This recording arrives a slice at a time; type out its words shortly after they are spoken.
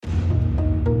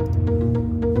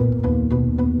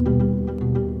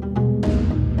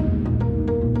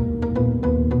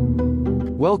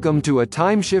Welcome to a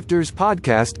Time Shifters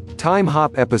podcast, Time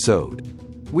Hop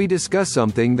episode. We discuss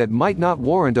something that might not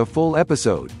warrant a full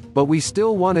episode, but we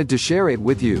still wanted to share it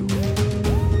with you.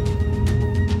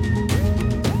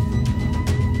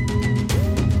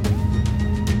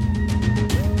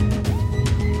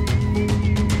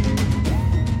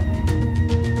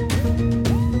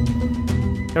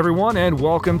 Everyone, and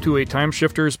welcome to a Time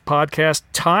Shifters podcast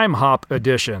Time Hop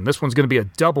edition. This one's going to be a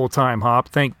double time hop.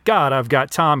 Thank God I've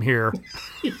got Tom here.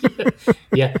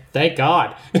 Yeah, thank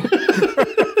God.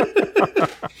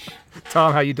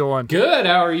 Tom, how you doing? Good.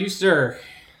 How are you, sir?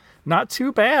 Not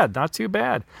too bad. Not too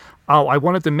bad. Oh, I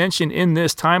wanted to mention in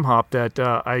this time hop that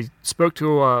I spoke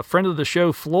to a friend of the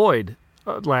show, Floyd,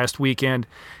 last weekend,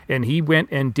 and he went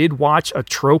and did watch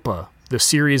Atropa, the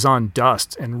series on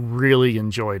Dust, and really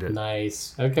enjoyed it.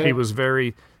 Nice. Okay. He was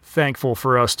very thankful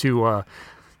for us to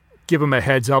give him a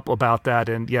heads up about that.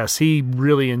 And yes, he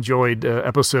really enjoyed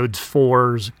episode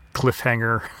 4's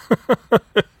cliffhanger.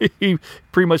 He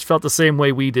pretty much felt the same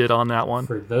way we did on that one.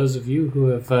 For those of you who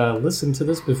have listened to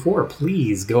this before,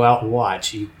 please go out and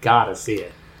watch. You gotta see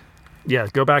it. Yeah,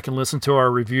 go back and listen to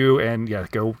our review, and yeah,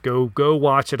 go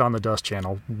watch it on the Dust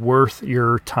channel. Worth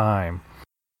your time.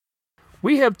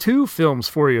 We have two films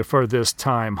for you for this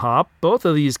time hop, both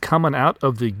of these coming out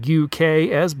of the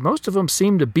UK, as most of them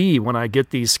seem to be when I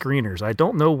get these screeners. I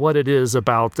don't know what it is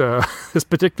about this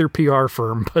particular PR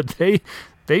firm, but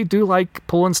they do like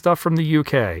pulling stuff from the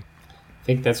UK. I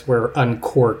think that's where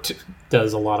Uncorked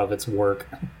does a lot of its work.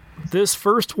 This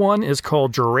first one is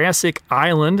called Jurassic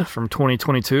Island from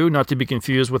 2022, not to be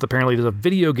confused with apparently there's a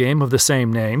video game of the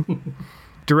same name.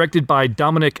 Directed by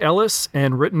Dominic Ellis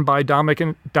and written by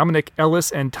Dominic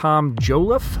Ellis and Tom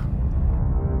Jolliffe.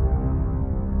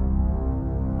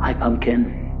 Hi,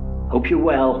 Pumpkin. Hope you're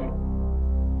well.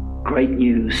 Great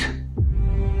news.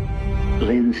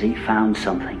 Lindsay found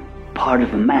something. Part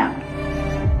of a map.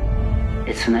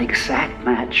 It's an exact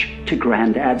match to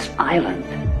Granddad's island.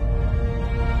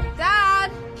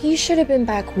 Dad! He should have been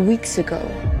back weeks ago.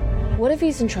 What if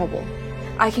he's in trouble?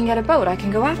 I can get a boat. I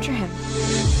can go after him.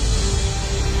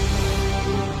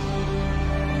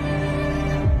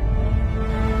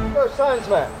 Science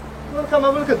man, well, come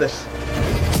have a look at this.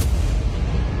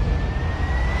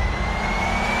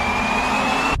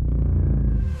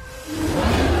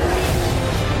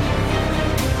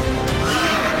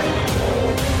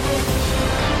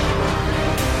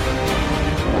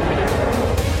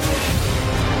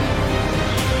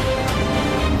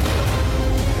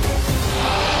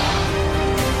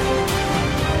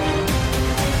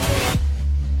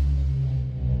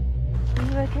 Are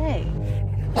you okay?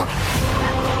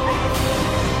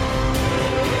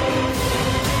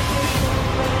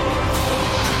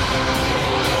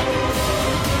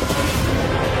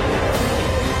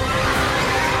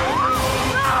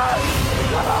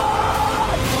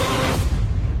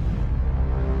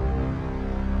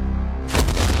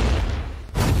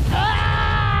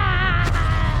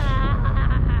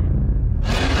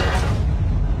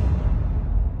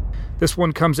 This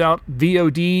one comes out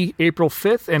VOD April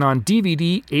 5th and on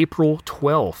DVD April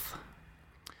 12th.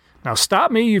 Now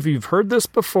stop me if you've heard this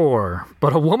before,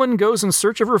 but a woman goes in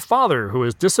search of her father who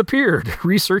has disappeared,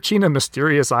 researching a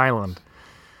mysterious island.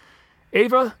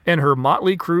 Ava and her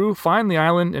motley crew find the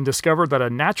island and discover that a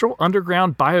natural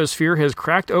underground biosphere has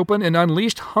cracked open and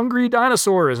unleashed hungry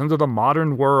dinosaurs into the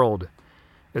modern world.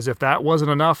 As if that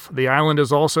wasn't enough, the island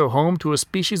is also home to a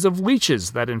species of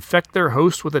leeches that infect their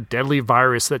host with a deadly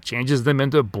virus that changes them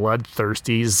into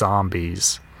bloodthirsty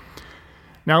zombies.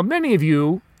 Now, many of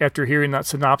you, after hearing that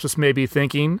synopsis, may be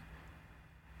thinking,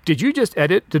 did you just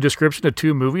edit the description of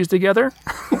two movies together?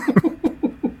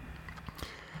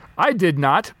 I did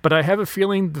not, but I have a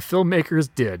feeling the filmmakers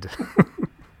did.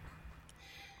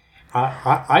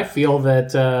 I feel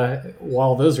that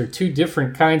while those are two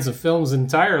different kinds of films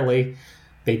entirely,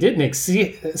 they didn't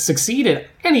succeed at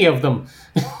any of them.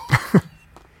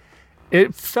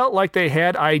 It felt like they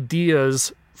had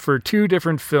ideas for two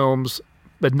different films,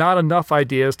 but not enough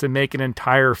ideas to make an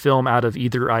entire film out of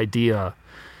either idea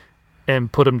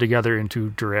and put them together into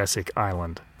Jurassic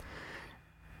Island.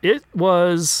 It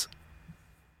was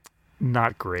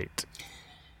not great.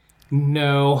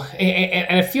 No,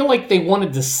 and I feel like they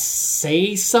wanted to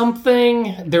say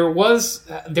something. There was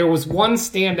one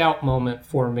standout moment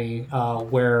for me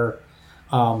where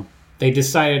they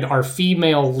decided our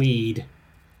female lead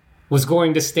was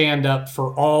going to stand up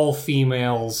for all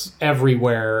females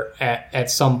everywhere at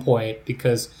some point,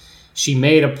 because she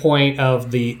made a point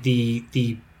of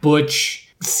the butch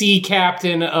sea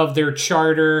captain of their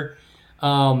charter.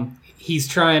 he's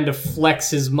trying to flex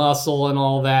his muscle and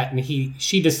all that, and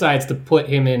she decides to put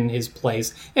him in his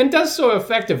place and does so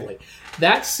effectively.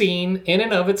 That scene, in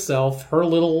and of itself, her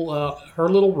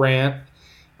little rant,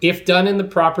 if done in the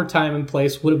proper time and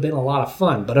place, would have been a lot of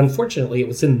fun. But unfortunately, it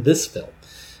was in this film.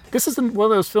 This is one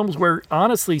of those films where,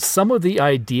 honestly, some of the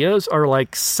ideas are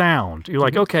like sound. You're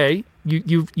like, okay,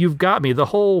 you've got me. The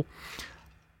whole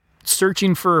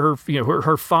searching for her,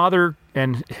 her father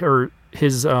and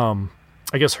his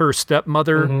I guess her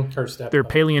stepmother. Her stepmother. They're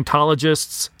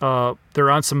paleontologists.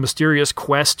 They're on some mysterious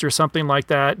quest or something like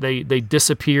that. They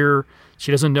disappear.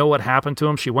 She doesn't know what happened to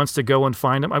them. She wants to go and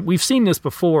find them. We've seen this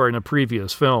before in a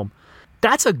previous film.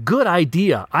 That's a good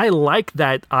idea. I like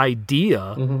that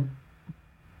idea.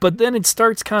 But then it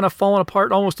starts kind of falling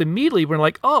apart almost immediately. We're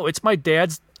like, oh, it's my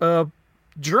dad's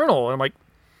journal. And I'm like,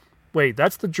 wait,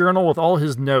 that's the journal with all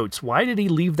his notes. Why did he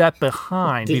leave that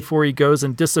behind before he goes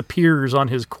and disappears on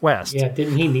his quest? Yeah,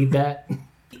 didn't he need that?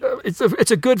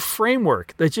 It's a good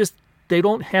framework. They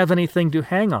don't have anything to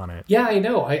hang on it. Yeah, I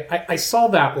know. I saw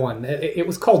that one. It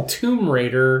was called Tomb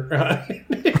Raider.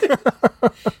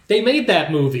 They made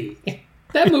that movie.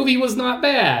 That movie was not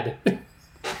bad.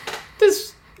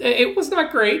 It was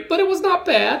not great, but it was not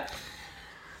bad.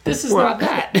 This is not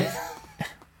that.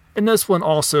 And this one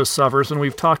also suffers, and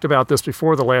we've talked about this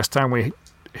before the last time we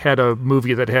had a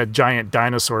movie that had giant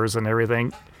dinosaurs and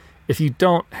everything. If you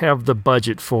don't have the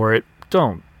budget for it,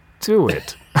 don't do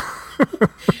it.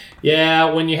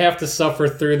 Yeah, when you have to suffer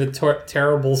through the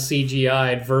terrible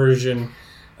CGI version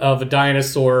of a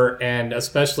dinosaur, and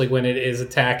especially when it is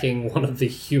attacking one of the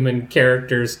human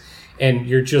characters, and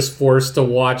you're just forced to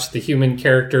watch the human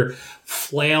character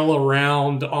flail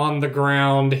around on the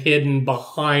ground, hidden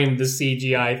behind the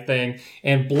CGI thing,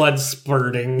 and blood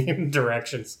spurting in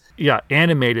directions. Yeah,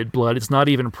 animated blood. It's not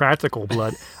even practical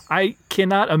blood. I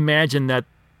cannot imagine that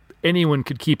anyone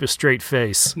could keep a straight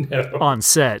face on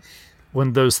set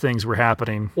when those things were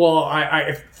happening. Well,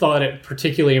 I thought it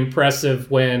particularly impressive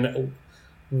when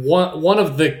one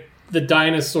of the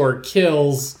dinosaur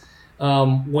kills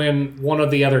when one of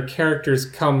the other characters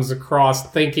comes across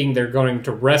thinking they're going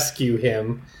to rescue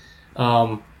him,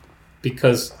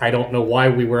 because I don't know why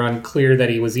we were unclear that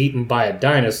he was eaten by a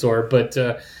dinosaur, but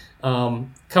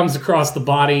comes across the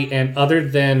body, and other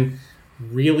than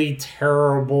really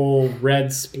terrible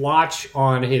red splotch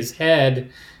on his head,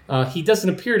 he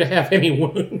doesn't appear to have any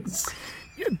wounds.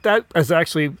 That is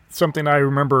actually something I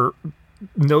remember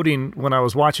noting when I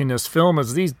was watching this film,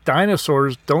 is these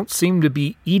dinosaurs don't seem to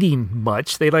be eating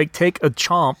much. They take a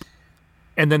chomp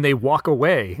and then they walk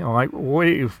away. I'm like,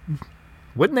 wait,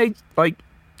 wouldn't they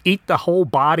eat the whole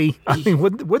body? I mean,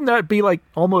 wouldn't that be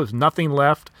almost nothing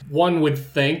left? One would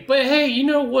think, but hey, you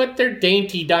know what? They're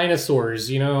dainty dinosaurs.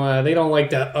 They don't like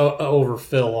to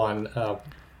overfill on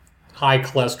high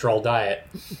cholesterol diet.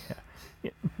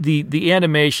 Yeah. The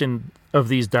animation of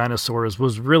these dinosaurs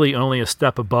was really only a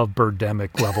step above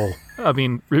Birdemic level. I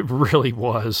mean, it really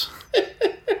was.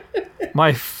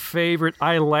 My favorite,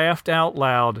 I laughed out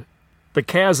loud. The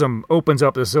chasm opens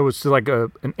up as though it's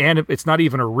it's not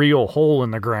even a real hole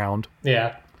in the ground.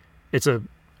 Yeah. It's a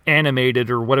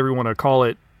animated, or whatever you want to call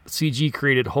it, CG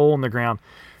created hole in the ground.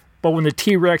 But when the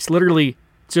T-Rex literally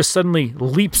just suddenly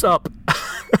leaps up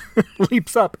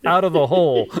out of the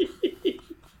hole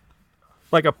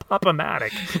like a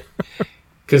Pop-O-Matic.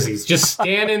 Because he's just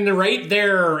standing right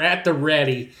there at the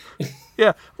ready.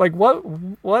 Yeah,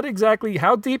 what exactly,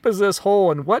 how deep is this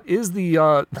hole, and what is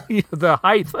the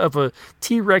height of a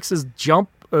T-Rex's jump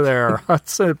there?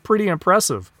 That's pretty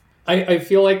impressive. I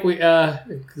feel like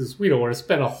because we don't want to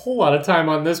spend a whole lot of time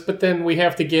on this, but then we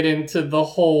have to get into the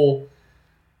whole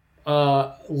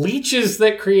leeches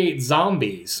that create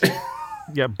zombies.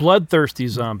 Yeah, bloodthirsty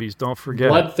zombies, don't forget.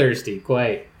 Bloodthirsty,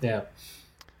 quite, yeah.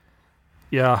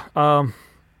 Yeah.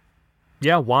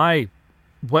 Yeah, why?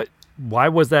 Why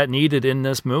was that needed in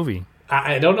this movie?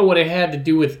 I don't know what it had to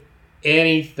do with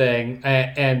anything,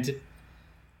 and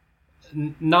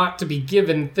not to be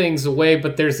giving things away,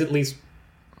 but there's at least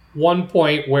one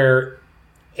point where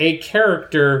a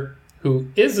character who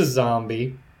is a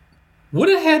zombie would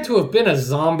have had to have been a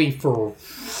zombie for a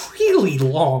really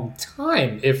long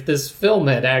time if this film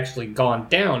had actually gone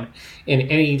down in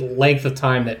any length of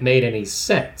time that made any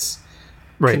sense.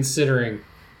 Right. Considering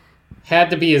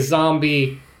had to be a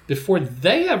zombie before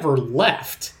they ever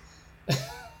left.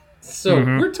 So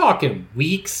we're talking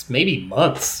weeks, maybe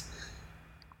months,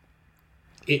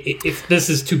 if this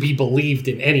is to be believed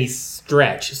in any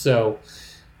stretch. So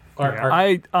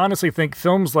I honestly think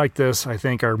films like this,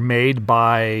 are made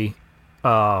by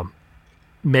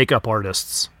makeup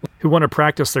artists who want to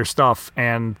practice their stuff,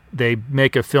 and they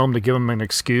make a film to give them an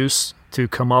excuse to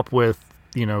come up with,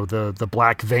 the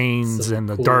black veins and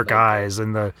the dark eyes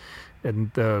and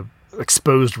the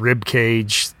exposed rib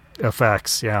cage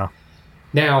effects. Yeah.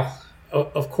 Now,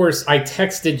 of course, I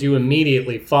texted you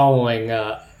immediately following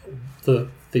the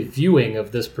viewing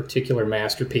of this particular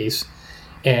masterpiece,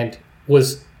 and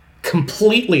was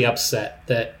completely upset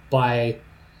that by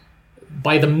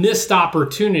the missed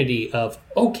opportunity of,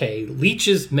 okay,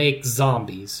 leeches make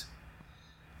zombies,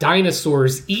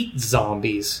 dinosaurs eat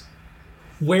zombies.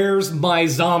 Where's my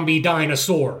zombie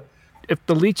dinosaur? If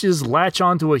the leeches latch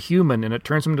onto a human and it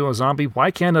turns him into a zombie,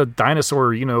 why can't a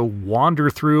dinosaur, wander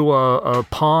through a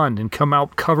pond and come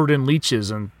out covered in leeches,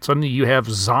 and suddenly you have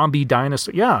zombie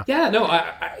dinosaur? Yeah. Yeah, no,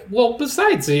 well,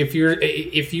 besides, if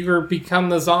you're become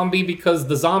the zombie because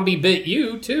the zombie bit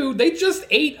you too, they just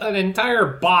ate an entire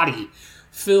body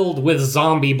filled with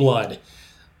zombie blood.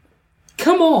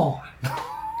 Come on.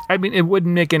 I mean, it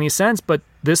wouldn't make any sense, but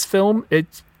this film,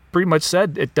 it pretty much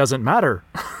said it doesn't matter.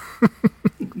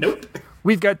 Nope.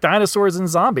 We've got dinosaurs and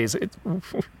zombies.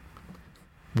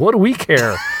 What do we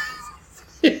care?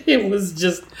 It was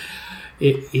just...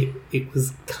 It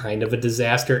was kind of a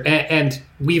disaster. And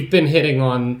we've been hitting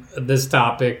on this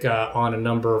topic on a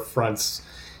number of fronts.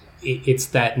 It's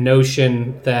that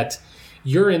notion that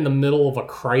you're in the middle of a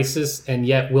crisis, and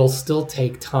yet we'll still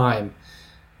take time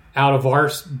out of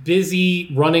our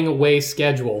busy running away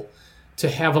schedule to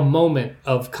have a moment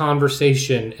of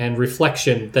conversation and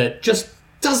reflection that just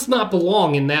does not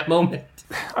belong in that moment.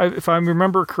 If I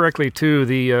remember correctly, too,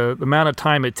 the amount of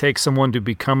time it takes someone to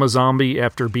become a zombie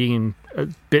after being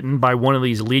bitten by one of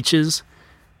these leeches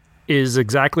is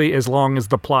exactly as long as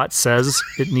the plot says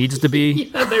it needs to be.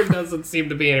 Yeah, there doesn't seem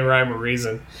to be any rhyme or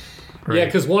reason. Right. Yeah,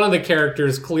 because one of the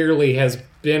characters clearly has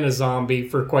been a zombie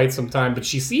for quite some time, but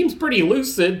she seems pretty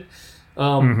lucid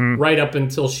right up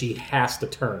until she has to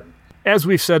turn. As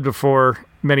we've said before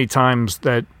many times,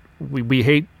 that we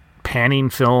hate panning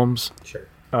films. Sure.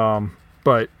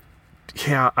 But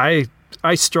yeah,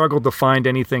 I struggled to find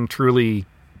anything truly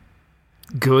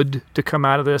good to come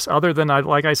out of this, other than,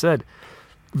 like I said,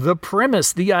 the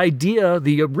premise, the idea,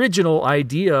 the original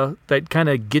idea that kind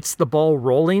of gets the ball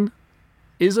rolling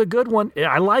is a good one.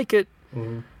 I like it.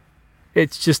 Mm-hmm.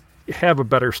 It's just have a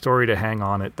better story to hang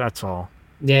on it. That's all.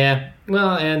 Yeah.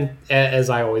 Well, and as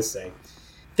I always say,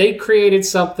 they created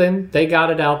something. They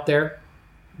got it out there.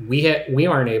 We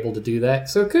aren't able to do that.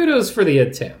 So kudos for the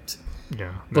attempt.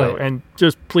 Yeah. No, and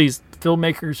just please,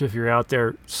 filmmakers, if you're out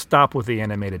there, stop with the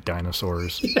animated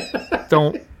dinosaurs.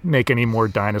 Don't make any more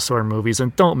dinosaur movies,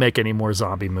 and don't make any more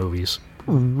zombie movies.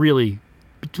 Really,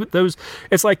 those,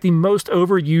 it's like the most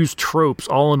overused tropes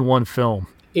all in one film.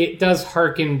 It does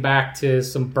harken back to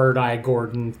some Bird Eye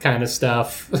Gordon kind of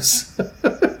stuff.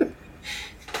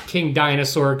 King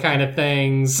Dinosaur kind of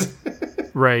things.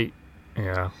 Right.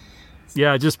 Yeah.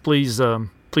 Yeah, just please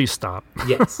stop.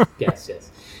 Yes.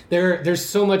 There's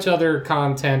so much other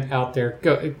content out there.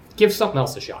 Go give something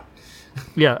else a shot.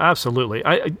 Yeah, absolutely.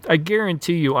 I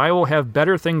guarantee you I will have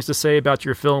better things to say about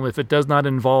your film if it does not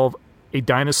involve a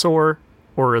dinosaur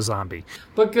or a zombie.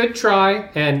 But good try.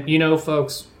 And,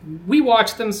 folks, we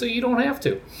watch them so you don't have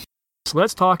to. So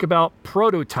let's talk about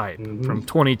Prototype from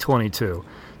 2022.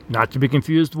 Not to be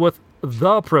confused with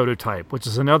The Prototype, which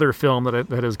is another film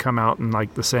that has come out in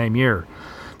like the same year.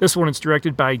 This one is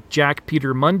directed by Jack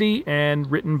Peter Mundy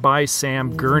and written by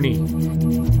Sam Gurney.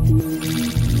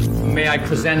 May I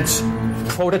present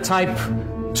Prototype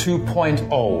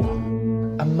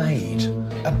 2.0? A maid,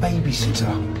 a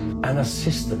babysitter, an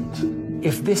assistant.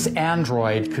 If this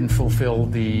android can fulfill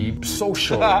the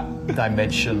social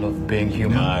dimension of being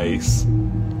human, nice,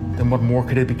 then what more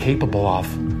could it be capable of?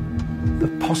 The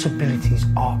possibilities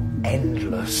are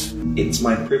endless. It's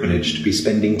my privilege to be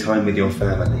spending time with your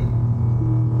family.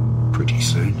 Pretty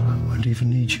soon, I won't even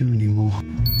need you anymore.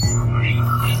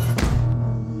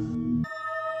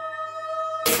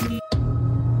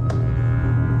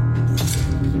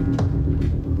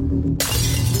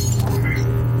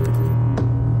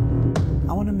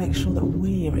 I want to make sure that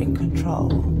we're in control.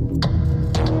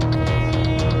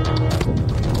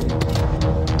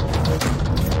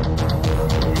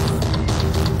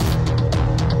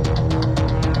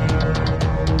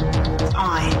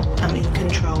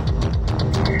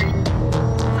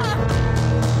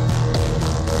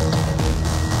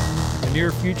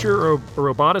 Near future, a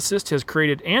roboticist has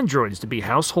created androids to be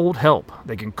household help.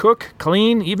 They can cook,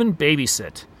 clean, even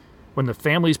babysit. When the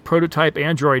family's prototype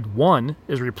android 1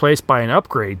 is replaced by an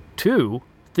upgrade 2,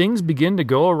 things begin to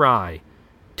go awry.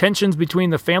 Tensions between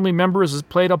the family members is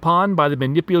played upon by the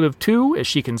manipulative 2 as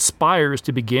she conspires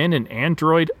to begin an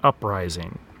android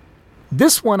uprising.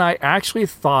 This one I actually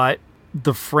thought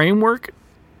the framework,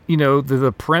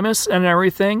 the premise and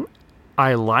everything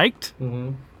I liked.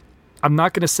 Mm-hmm. I'm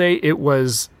not going to say it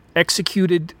was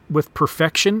executed with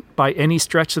perfection by any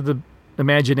stretch of the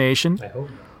imagination. I hope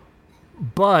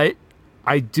not. But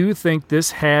I do think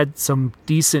this had some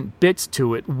decent bits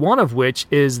to it, one of which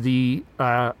is the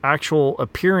actual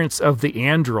appearance of the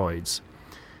androids.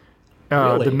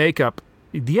 Really? The makeup.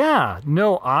 Yeah,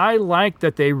 no, I like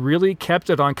that they really kept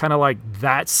it on kind of like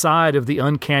that side of the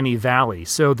uncanny valley.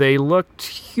 So they looked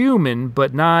human,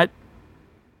 but not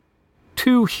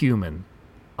too human.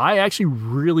 I actually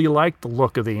really liked the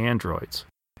look of the androids.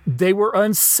 They were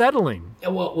unsettling.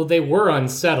 Well, they were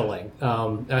unsettling.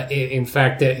 In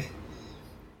fact,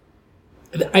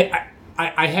 I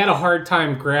had a hard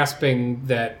time grasping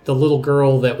that the little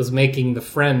girl that was making the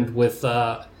friend with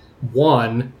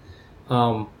one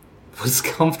was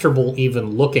comfortable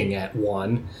even looking at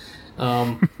one,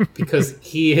 because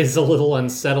he is a little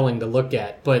unsettling to look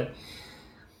at. But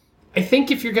I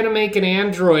think if you're going to make an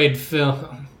android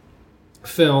film,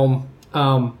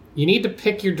 you need to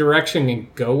pick your direction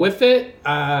and go with it.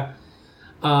 I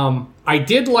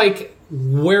did like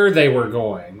where they were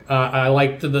going. I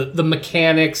liked the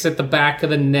mechanics at the back of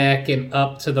the neck and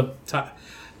up to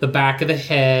the back of the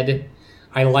head.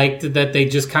 I liked that they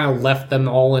just kind of left them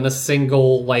all in a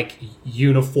single like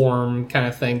uniform kind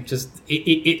of thing. Just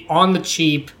it on the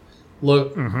cheap,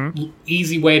 look,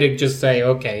 easy way to just say,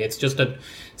 okay, it's just a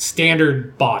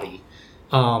standard body.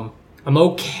 I'm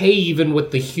okay even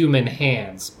with the human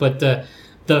hands, but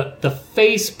the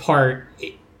face part,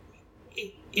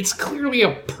 it's clearly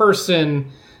a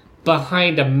person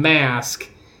behind a mask,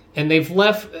 and they've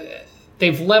left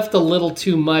a little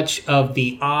too much of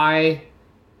the eye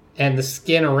and the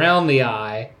skin around the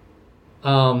eye,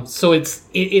 so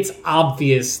it's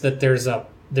obvious that there's a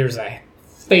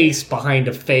face behind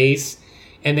a face,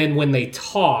 and then when they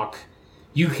talk,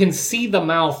 you can see the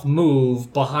mouth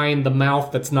move behind the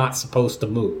mouth that's not supposed to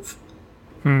move.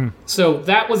 So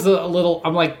that was a little.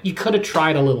 I'm like, you could have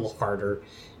tried a little harder.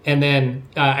 And then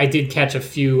I did catch a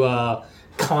few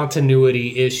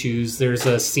continuity issues. There's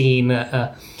a scene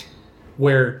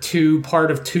where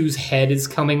part of Two's head is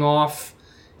coming off,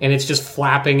 and it's just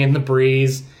flapping in the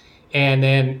breeze. And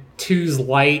then Two's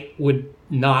light would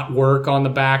not work on the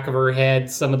back of her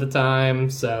head some of the time.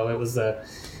 So it was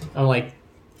I'm like,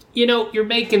 you're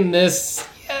making this.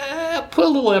 Put a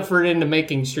little effort into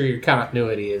making sure your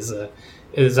continuity is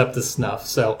up to snuff.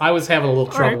 So I was having a little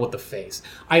trouble with the face.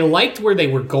 I liked where they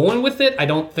were going with it. I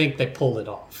don't think they pulled it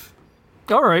off.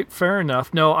 All right, fair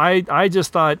enough. No, I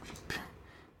just thought,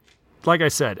 like I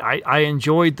said, I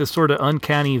enjoyed the sort of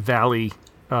uncanny valley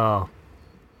of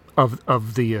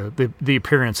the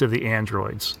appearance of the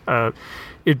androids.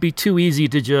 It'd be too easy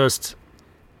to just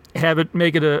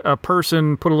make it a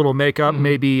person, put a little makeup,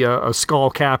 maybe a skull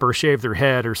cap, or shave their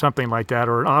head or something like that,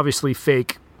 or an obviously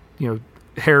fake,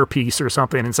 hair piece or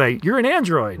something, and say, you're an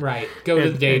android. Right. Go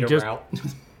to the data route.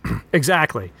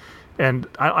 Exactly. And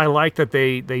I like that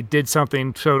they did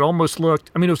something so it almost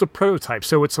looked, it was a prototype,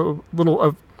 so it's a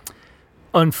little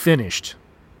unfinished,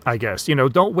 I guess.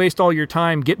 Don't waste all your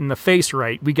time getting the face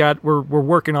right. We're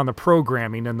working on the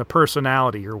programming and the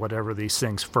personality or whatever these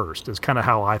things first, is kind of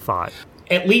how I thought.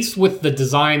 At least with the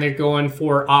design they're going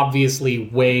for, obviously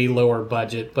way lower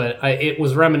budget, but it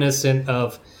was reminiscent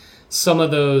of some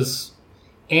of those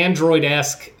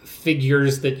android-esque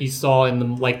figures that you saw in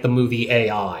the movie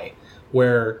AI,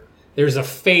 where there's a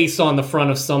face on the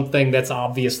front of something that's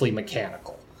obviously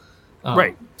mechanical.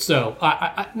 Right. So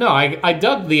I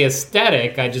dug the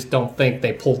aesthetic. I just don't think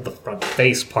they pulled the front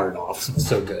face part off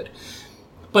so good.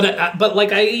 But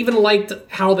like, I even liked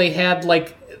how they had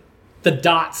like the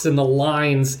dots and the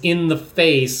lines in the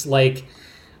face, like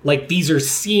these are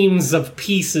seams of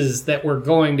pieces that were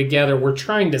going together. We're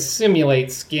trying to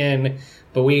simulate skin,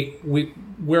 but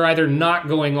we're either not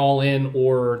going all in,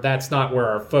 or that's not where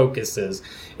our focus is.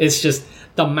 It's just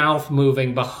the mouth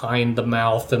moving behind the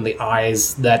mouth and the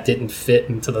eyes that didn't fit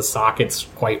into the sockets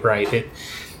quite right.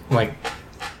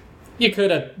 You could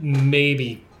have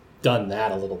maybe done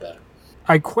that a little better.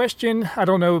 I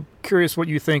don't know, curious what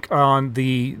you think on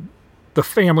the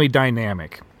family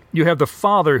dynamic. You have the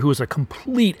father who is a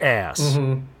complete ass.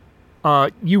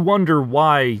 Mm-hmm. You wonder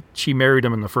why she married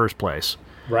him in the first place.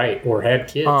 Right, or had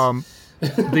kids.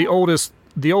 The oldest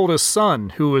son,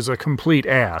 who is a complete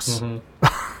ass. Mm-hmm.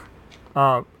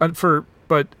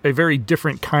 But a very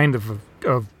different kind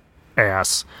of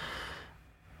ass.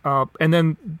 And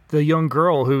then the young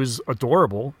girl who's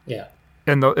adorable. Yeah.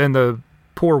 And the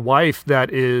poor wife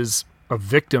that is a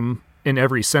victim in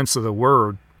every sense of the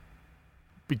word,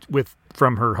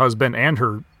 from her husband and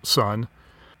her son.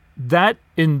 That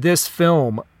in this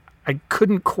film, I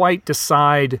couldn't quite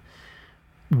decide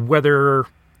whether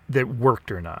that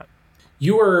worked or not.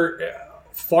 You are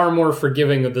far more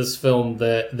forgiving of this film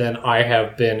than I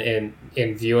have been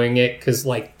in viewing it, because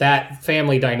like that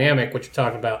family dynamic, which you're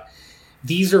talking about,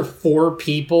 these are 4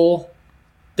 people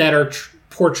that are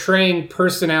portraying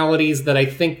personalities that I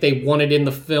think they wanted in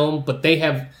the film, but they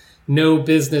have no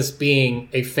business being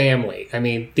a family. I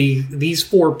mean, these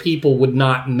 4 people would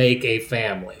not make a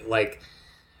family. Like,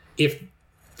 if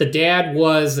the dad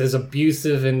was as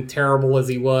abusive and terrible as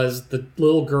he was, the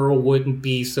little girl wouldn't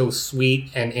be so sweet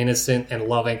and innocent and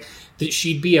loving. That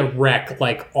she'd be a wreck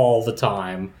like all the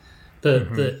time.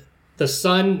 The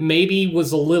son maybe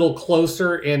was a little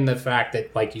closer in the fact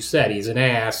that, like you said, he's an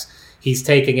ass. He's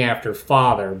taking after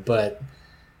father, but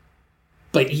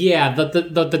yeah,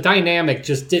 the dynamic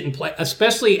just didn't play,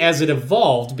 especially as it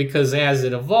evolved, because as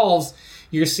it evolves,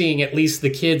 you're seeing at least the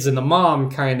kids and the mom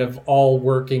kind of all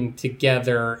working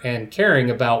together and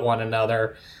caring about one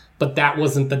another, but that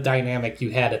wasn't the dynamic you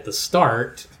had at the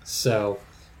start, so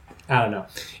I don't know.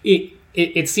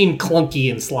 It seemed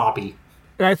clunky and sloppy.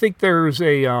 And I think there's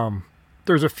a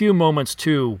few moments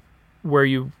too where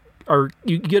you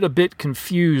get a bit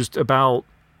confused about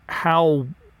how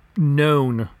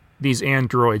known these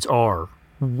androids are.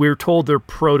 We're told they're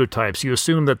prototypes. You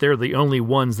assume that they're the only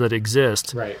ones that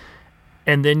exist. Right.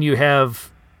 And then you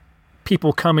have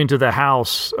people coming to the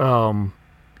house,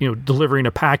 delivering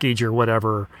a package or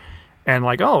whatever, and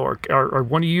like, oh, are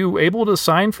one of you able to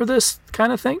sign for this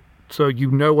kind of thing? So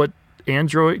you know what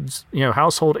androids,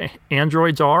 household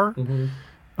androids are. Mm-hmm.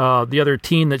 The other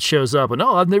teen that shows up, and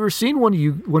I've never seen one of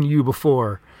you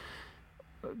before.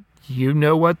 You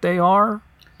know what they are?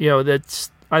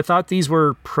 I thought these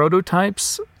were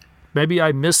prototypes. Maybe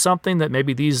I missed something, that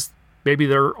maybe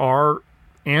there are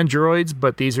androids,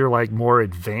 but these are like more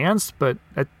advanced, but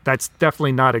that's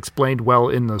definitely not explained well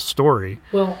in the story.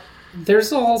 Well,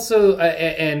 there's also,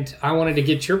 and I wanted to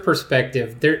get your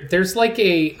perspective. There's like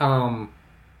a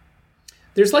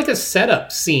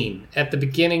setup scene at the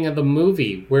beginning of the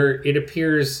movie where it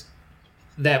appears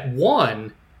that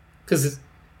one, because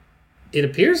it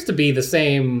appears to be the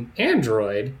same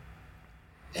android,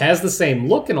 has the same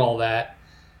look and all that,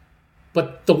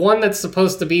 but the one that's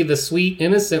supposed to be the sweet,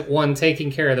 innocent one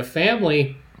taking care of the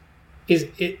family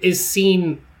is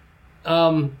seen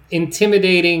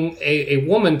intimidating a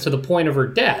woman to the point of her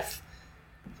death.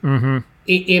 Mm-hmm.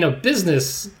 In a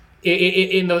business,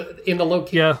 in the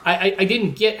location. Yeah. I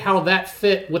didn't get how that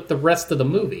fit with the rest of the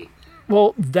movie.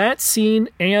 Well, that scene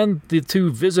and the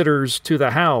 2 visitors to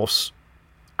the house,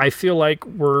 I feel like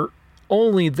were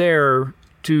only there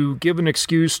to give an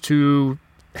excuse to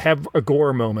have a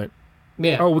gore moment.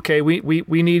 Yeah. Oh, okay, we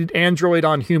need android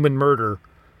on human murder,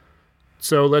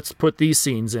 so let's put these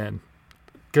scenes in,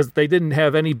 because they didn't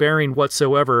have any bearing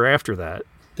whatsoever after that.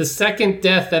 The second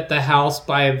death at the house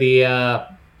by the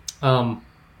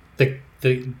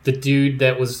dude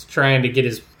that was trying to get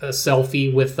his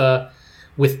selfie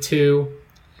with 2.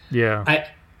 Yeah.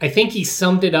 I think he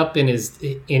summed it up in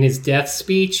his death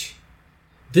speech.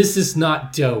 This is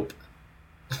not dope.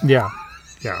 Yeah.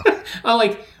 Yeah. I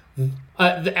like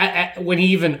when he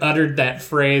even uttered that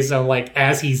phrase. I'm like,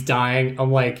 as he's dying,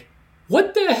 I'm like,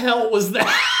 what the hell was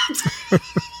that?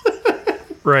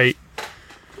 Right.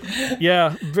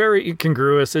 Yeah, very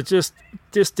incongruous. It just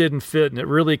didn't fit, and it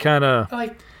really kind of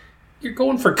like, you're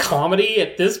going for comedy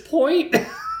at this point.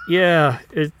 Yeah,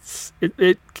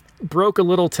 it broke a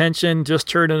little tension, just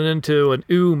turned it into an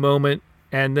ooh moment,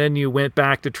 and then you went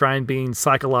back to trying being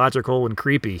psychological and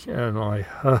creepy. And like,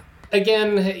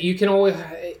 Again, you can always.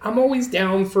 I'm always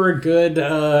down for a good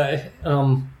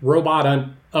robot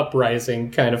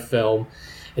uprising kind of film.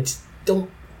 It's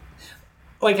don't.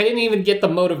 Like, I didn't even get the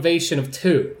motivation of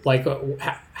 2. Like,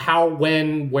 how,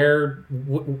 when, where,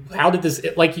 how did this...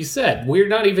 Like you said, we're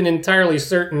not even entirely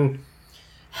certain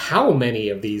how many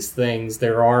of these things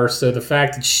there are. So the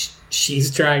fact that she's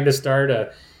trying to start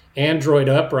a android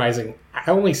uprising,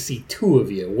 I only see 2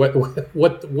 of you.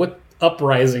 What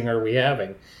uprising are we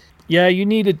having? Yeah, you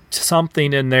needed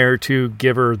something in there to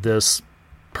give her this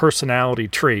personality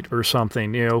trait or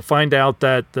something. Find out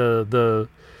that the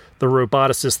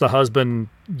roboticist, the husband,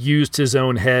 used his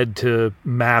own head to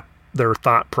map their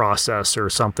thought process or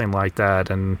something like that,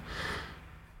 and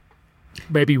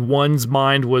maybe one's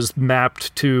mind was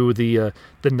mapped to the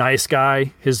nice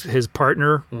guy, his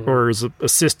partner, mm-hmm. or his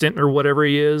assistant or whatever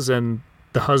he is, and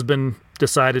the husband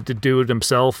decided to do it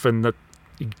himself and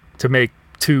to make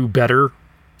 2 better.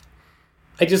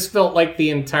 I just felt like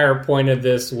the entire point of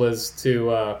this was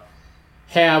to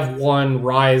have one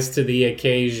rise to the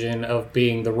occasion of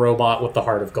being the robot with the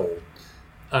heart of gold.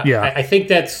 I think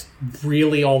that's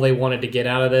really all they wanted to get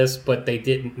out of this, but they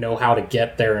didn't know how to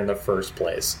get there in the first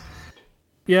place.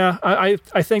 Yeah, I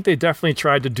think they definitely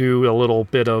tried to do a little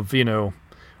bit of,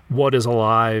 what is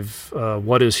alive,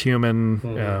 what is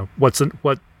human,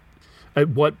 at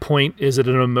what point is it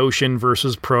an emotion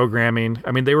versus programming?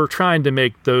 I mean, they were trying to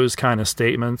make those kind of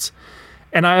statements,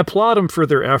 and I applaud them for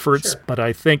their efforts, but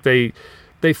I think they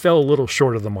fell a little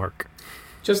short of the mark.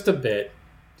 Just a bit.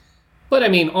 But, I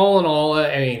mean, all in all,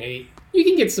 you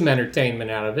can get some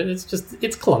entertainment out of it. It's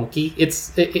clunky.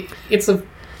 It's a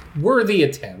worthy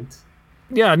attempt.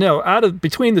 Yeah, no,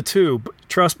 between the two,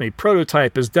 trust me,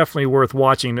 Prototype is definitely worth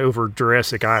watching over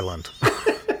Jurassic Island.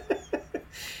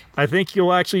 I think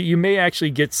you may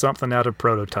actually get something out of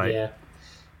Prototype.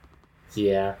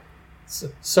 Yeah.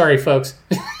 Sorry, folks.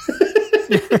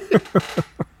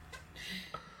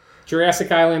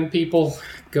 Jurassic Island people,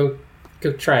 go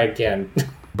try again.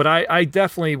 But I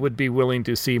definitely would be willing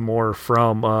to see more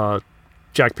from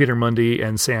Jack Peter Mundy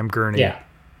and Sam Gurney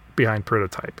behind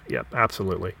Prototype. Yep,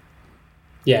 absolutely.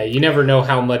 Yeah, you never know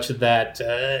how much of that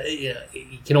you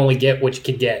can only get what you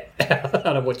can get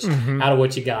out of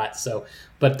what you got. So,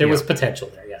 but there was potential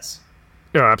there, yes.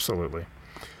 Yeah, absolutely.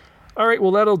 All right,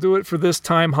 well, that'll do it for this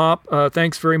Time Hop.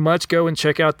 Thanks very much. Go and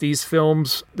check out these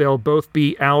films. They'll both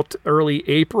be out early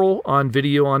April on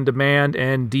video on demand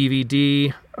and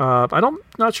DVD.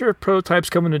 Not sure if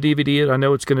Prototype's coming to DVD yet. I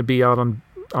know it's going to be out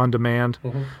on demand.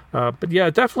 But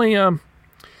yeah, definitely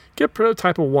give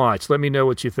Prototype a watch. Let me know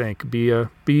what you think. Be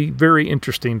very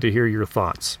interesting to hear your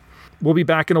thoughts. We'll be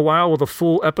back in a while with a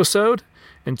full episode.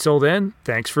 Until then,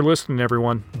 thanks for listening,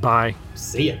 everyone. Bye.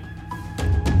 See ya.